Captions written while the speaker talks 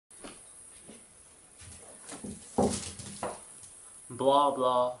Blah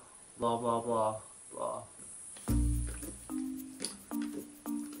blah blah blah blah blah.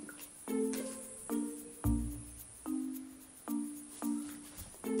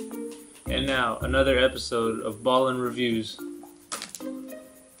 And now another episode of Ballin Reviews.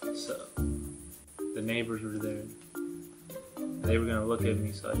 So the neighbors were there. They were gonna look at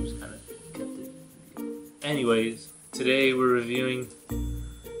me, so I just kind of kept it. Anyways, today we're reviewing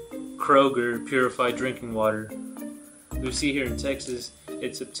Kroger Purified drinking water. We see here in Texas,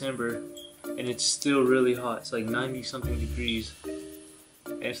 it's September, and it's still really hot. It's like 90 something degrees,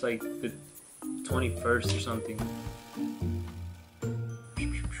 and it's like the 21st or something.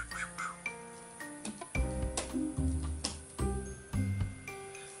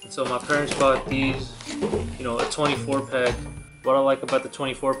 And so my parents bought these, you know, a 24 pack. What I like about the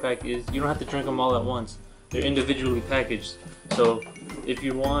 24 pack is you don't have to drink them all at once. They're individually packaged. So if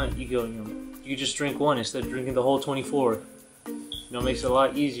you want, you go, you just drink one instead of drinking the whole 24. You know, it makes it a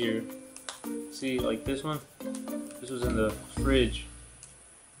lot easier. See, like this one, this was in the fridge,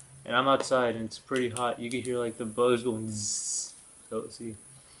 and I'm outside and it's pretty hot. You can hear like the bugs going zzz. So see.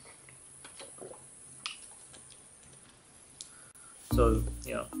 So,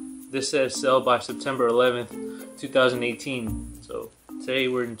 you know, this says sell by September 11th, 2018. So today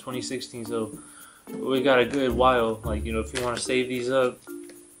we're in 2016, so we got a good while. Like, you know, if you want to save these up,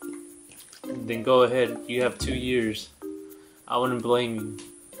 then go ahead. You have 2 years. I wouldn't blame you.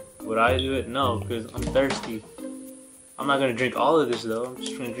 Would I do it? No, because I'm thirsty. I'm not going to drink all of this though. I'm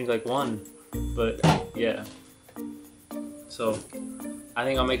just going to drink like one. But yeah. So I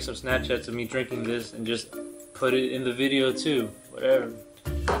think I'll make some Snapchats of me drinking this and just put it in the video too. Whatever.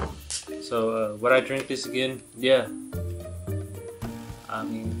 So would I drink this again? Yeah. I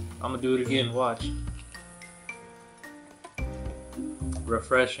mean, I'm gonna do it again. Watch.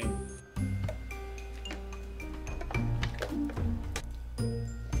 Refreshing.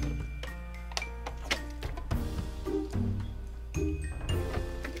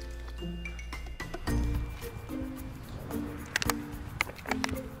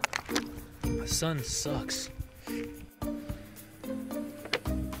 My son sucks.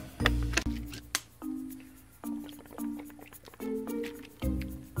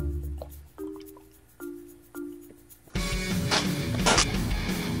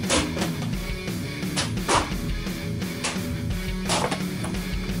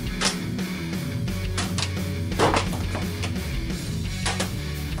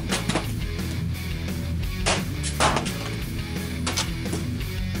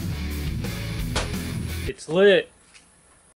 It's lit.